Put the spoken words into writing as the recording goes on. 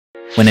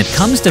When it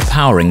comes to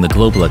powering the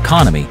global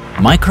economy,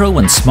 micro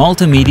and small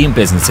to medium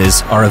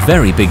businesses are a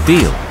very big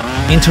deal,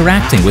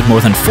 interacting with more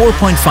than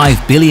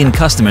 4.5 billion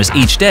customers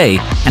each day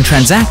and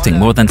transacting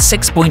more than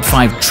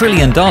 $6.5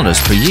 trillion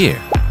per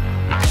year.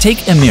 Take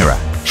Emira.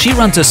 She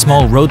runs a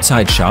small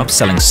roadside shop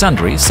selling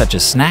sundries such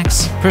as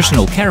snacks,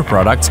 personal care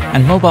products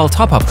and mobile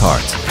top-up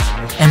cards.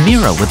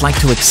 Emira would like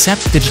to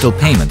accept digital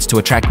payments to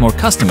attract more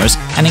customers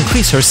and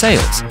increase her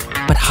sales,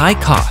 but high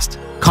cost,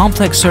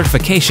 complex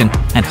certification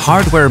and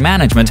hardware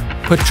management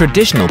put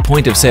traditional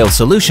point-of-sale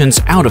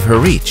solutions out of her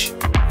reach.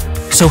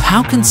 So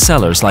how can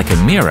sellers like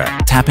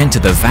Emira tap into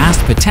the vast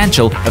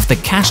potential of the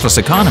cashless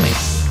economy?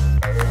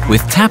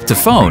 With Tap to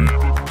Phone,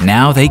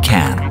 now they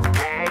can.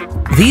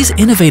 These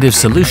innovative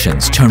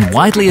solutions turn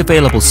widely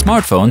available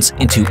smartphones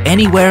into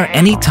anywhere,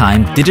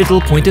 anytime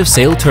digital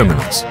point-of-sale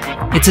terminals.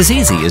 It's as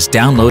easy as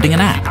downloading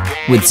an app,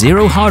 with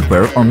zero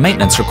hardware or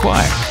maintenance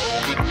required.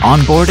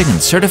 Onboarding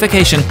and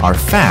certification are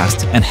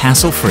fast and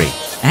hassle-free,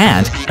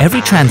 and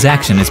every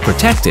transaction is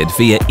protected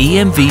via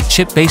EMV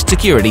chip-based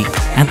security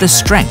and the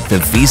strength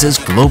of Visa's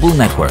global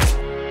network.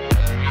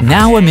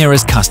 Now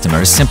Emira's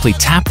customers simply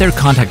tap their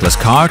contactless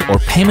card or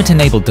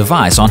payment-enabled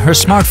device on her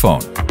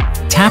smartphone,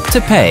 tap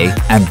to pay,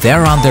 and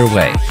they're on their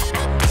way.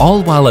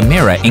 All while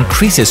Emira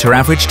increases her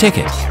average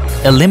ticket,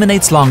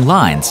 eliminates long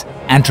lines,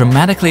 and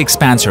dramatically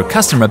expands her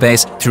customer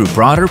base through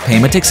broader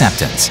payment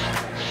acceptance.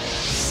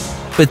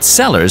 But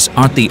sellers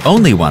aren't the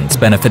only ones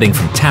benefiting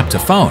from Tap to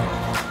Phone.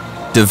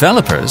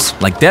 Developers,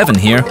 like Devin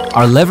here,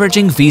 are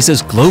leveraging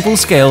Visa's global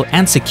scale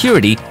and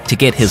security to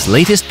get his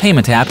latest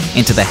payment app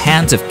into the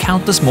hands of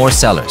countless more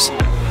sellers,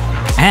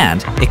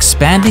 and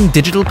expanding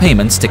digital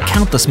payments to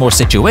countless more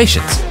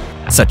situations,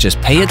 such as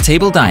pay at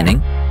table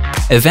dining,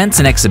 events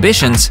and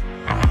exhibitions,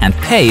 and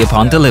pay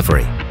upon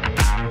delivery.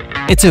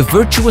 It's a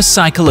virtuous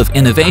cycle of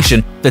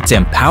innovation that's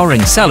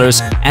empowering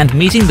sellers and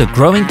meeting the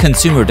growing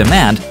consumer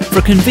demand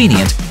for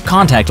convenient,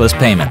 contactless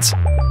payments.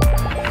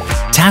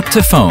 Tap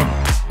to Phone,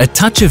 a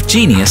touch of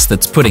genius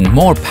that's putting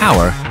more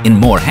power in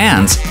more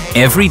hands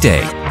every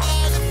day.